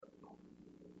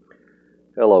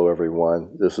Hello, everyone.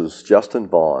 This is Justin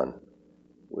Vaughn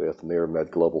with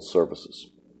MiraMed Global Services.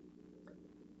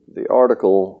 The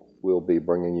article we'll be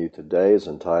bringing you today is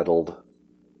entitled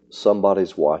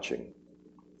Somebody's Watching.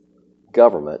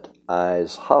 Government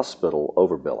Eyes Hospital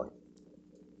Overbilling.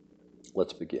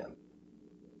 Let's begin.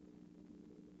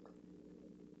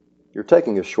 You're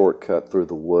taking a shortcut through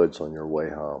the woods on your way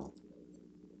home.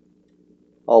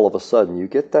 All of a sudden, you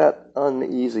get that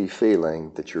uneasy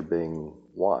feeling that you're being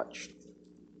watched.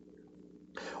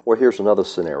 Or here's another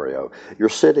scenario. You're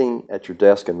sitting at your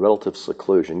desk in relative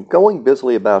seclusion, going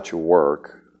busily about your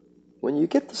work, when you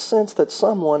get the sense that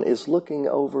someone is looking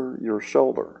over your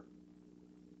shoulder.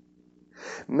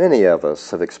 Many of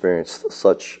us have experienced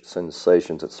such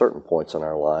sensations at certain points in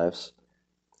our lives,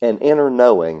 an inner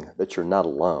knowing that you're not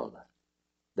alone,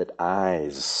 that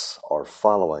eyes are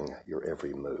following your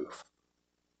every move.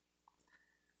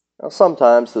 Now,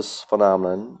 sometimes this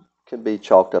phenomenon can be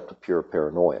chalked up to pure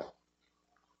paranoia.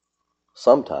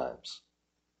 Sometimes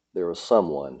there is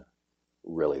someone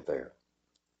really there.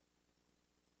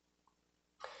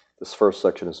 This first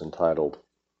section is entitled,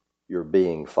 You're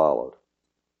Being Followed.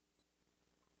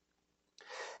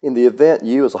 In the event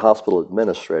you as a hospital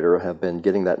administrator have been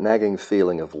getting that nagging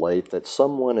feeling of late that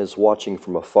someone is watching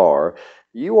from afar,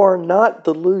 you are not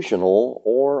delusional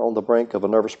or on the brink of a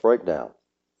nervous breakdown.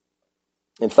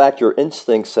 In fact, your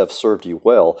instincts have served you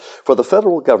well, for the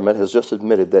federal government has just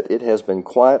admitted that it has been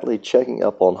quietly checking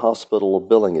up on hospital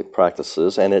billing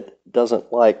practices, and it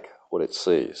doesn't like what it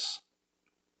sees.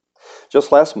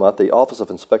 Just last month, the Office of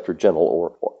Inspector General,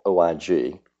 or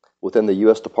OIG, within the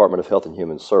U.S. Department of Health and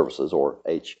Human Services, or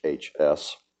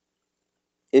HHS,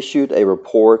 issued a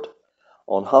report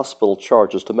on hospital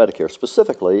charges to Medicare,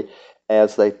 specifically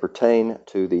as they pertain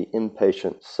to the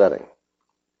inpatient setting.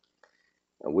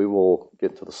 And we will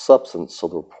get to the substance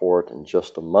of the report in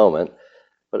just a moment,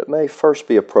 but it may first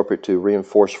be appropriate to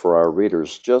reinforce for our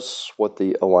readers just what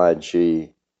the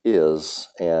OIG is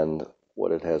and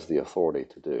what it has the authority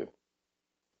to do.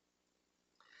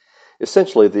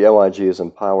 Essentially, the OIG is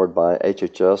empowered by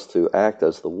HHS to act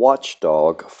as the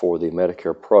watchdog for the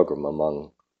Medicare program,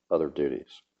 among other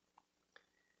duties.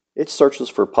 It searches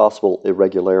for possible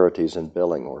irregularities in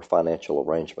billing or financial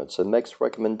arrangements and makes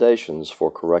recommendations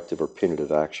for corrective or punitive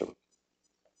action.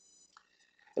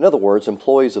 In other words,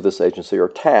 employees of this agency are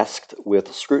tasked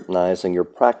with scrutinizing your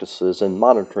practices and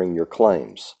monitoring your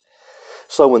claims.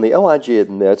 So when the OIG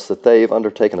admits that they've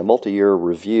undertaken a multi-year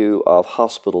review of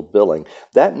hospital billing,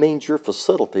 that means your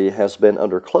facility has been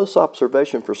under close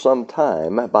observation for some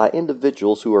time by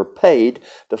individuals who are paid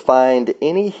to find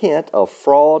any hint of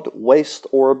fraud, waste,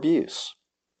 or abuse.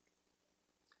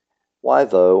 Why,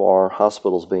 though, are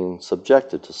hospitals being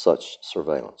subjected to such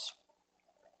surveillance?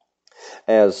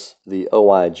 As the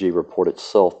OIG report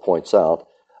itself points out,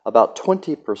 about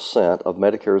 20% of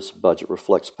Medicare's budget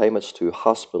reflects payments to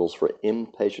hospitals for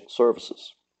inpatient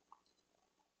services.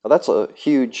 Now, that's a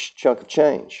huge chunk of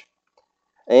change.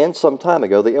 And some time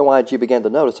ago, the OIG began to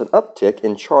notice an uptick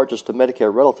in charges to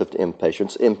Medicare relative to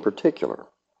inpatients in particular.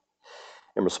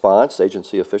 In response,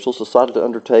 agency officials decided to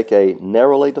undertake a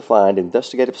narrowly defined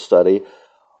investigative study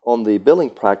on the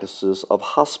billing practices of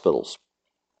hospitals.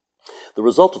 The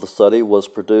result of the study was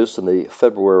produced in the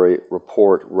February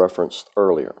report referenced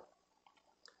earlier.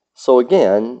 So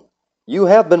again, you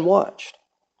have been watched.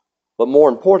 But more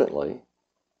importantly,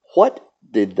 what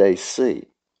did they see?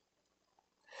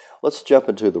 Let's jump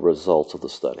into the results of the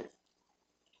study.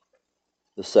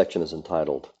 This section is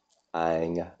entitled,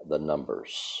 Eyeing the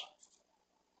Numbers.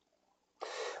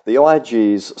 The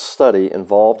OIG's study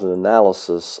involved an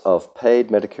analysis of paid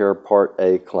Medicare Part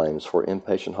A claims for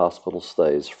inpatient hospital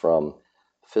stays from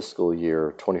fiscal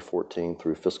year 2014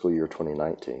 through fiscal year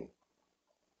 2019.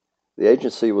 The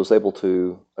agency was able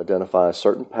to identify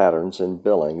certain patterns in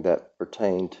billing that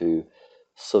pertain to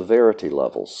severity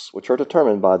levels, which are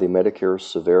determined by the Medicare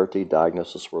Severity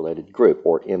Diagnosis Related Group,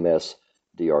 or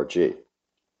MSDRG.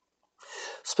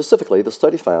 Specifically, the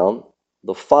study found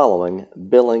the following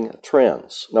billing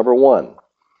trends. Number one,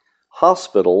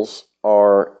 hospitals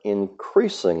are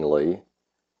increasingly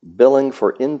billing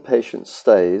for inpatient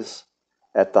stays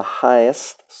at the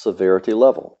highest severity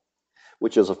level,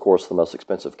 which is, of course, the most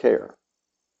expensive care.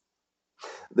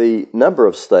 The number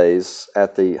of stays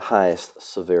at the highest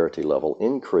severity level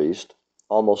increased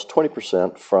almost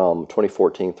 20% from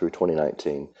 2014 through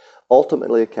 2019,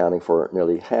 ultimately accounting for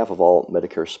nearly half of all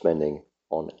Medicare spending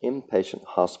on inpatient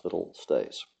hospital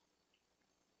stays.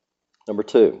 Number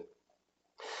two,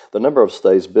 the number of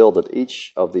stays billed at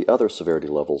each of the other severity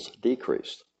levels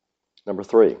decreased. Number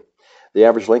three, the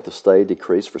average length of stay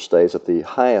decreased for stays at the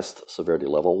highest severity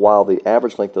level, while the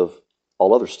average length of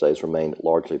all other stays remain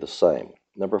largely the same.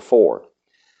 Number 4,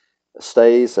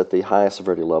 stays at the highest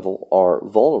severity level are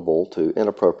vulnerable to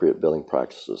inappropriate billing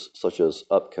practices, such as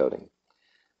upcoding,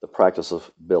 the practice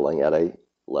of billing at a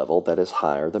level that is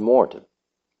higher than warranted.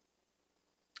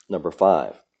 Number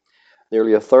 5,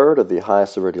 nearly a third of the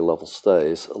highest severity level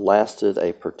stays lasted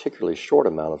a particularly short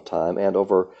amount of time, and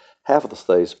over half of the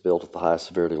stays billed at the highest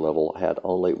severity level had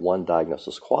only one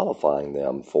diagnosis qualifying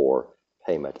them for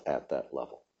payment at that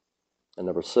level. And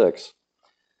number 6,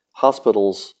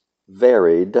 hospitals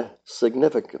varied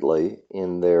significantly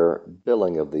in their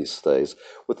billing of these stays,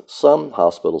 with some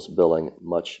hospitals billing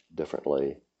much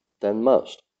differently than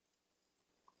most.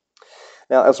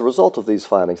 Now, as a result of these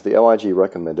findings, the OIG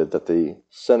recommended that the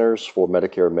Centers for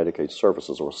Medicare and Medicaid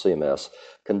Services, or CMS,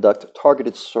 conduct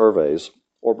targeted surveys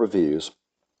or reviews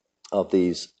of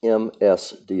these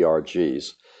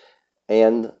MSDRGs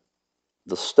and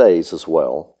the stays as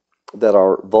well that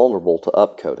are vulnerable to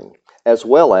upcoding, as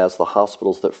well as the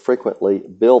hospitals that frequently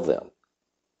bill them.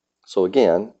 So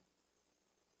again,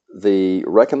 the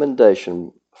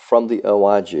recommendation from the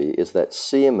OIG is that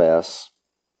CMS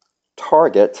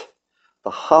target the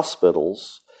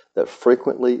hospitals that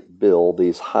frequently bill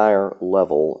these higher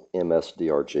level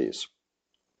MSDRGs.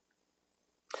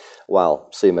 While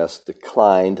CMS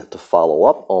declined to follow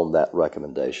up on that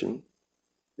recommendation,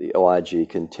 the OIG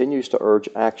continues to urge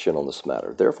action on this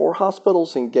matter. Therefore,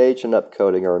 hospitals engaged in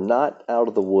upcoding are not out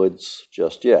of the woods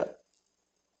just yet.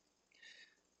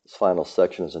 This final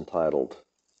section is entitled,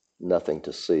 Nothing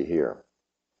to See Here.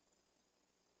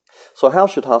 So how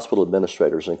should hospital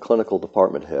administrators and clinical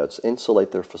department heads insulate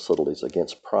their facilities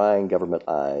against prying government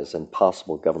eyes and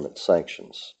possible government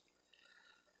sanctions?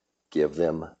 Give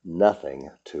them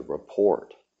nothing to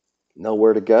report,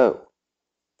 nowhere to go.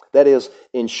 That is,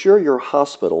 ensure your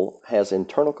hospital has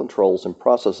internal controls and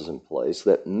processes in place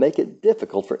that make it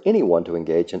difficult for anyone to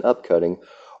engage in upcoding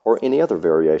or any other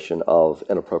variation of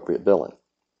inappropriate billing.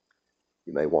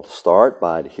 You may want to start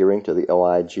by adhering to the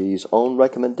OIG's own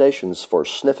recommendations for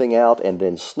sniffing out and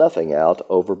then snuffing out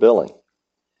overbilling.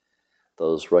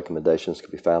 Those recommendations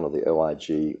can be found on the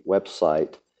OIG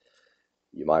website.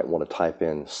 You might want to type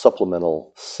in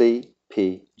Supplemental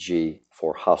CPG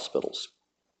for Hospitals.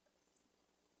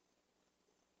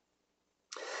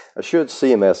 Now, should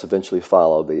CMS eventually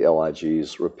follow the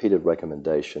OIG's repeated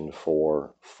recommendation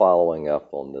for following up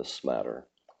on this matter,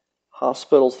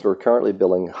 hospitals that are currently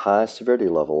billing high severity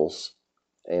levels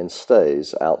and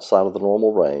stays outside of the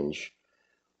normal range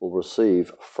will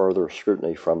receive further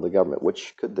scrutiny from the government,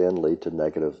 which could then lead to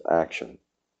negative action.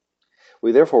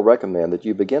 We therefore recommend that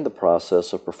you begin the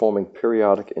process of performing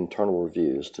periodic internal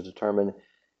reviews to determine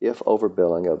if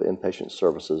overbilling of inpatient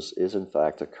services is in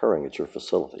fact occurring at your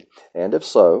facility, and if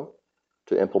so,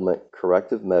 to implement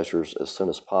corrective measures as soon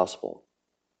as possible.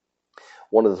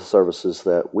 One of the services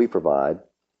that we provide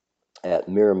at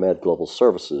MiraMed Global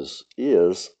Services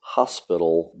is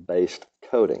hospital-based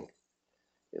coding.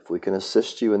 If we can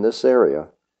assist you in this area,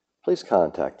 please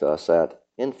contact us at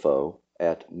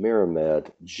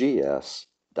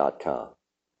info@miramedgs.com.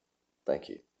 Thank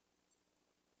you.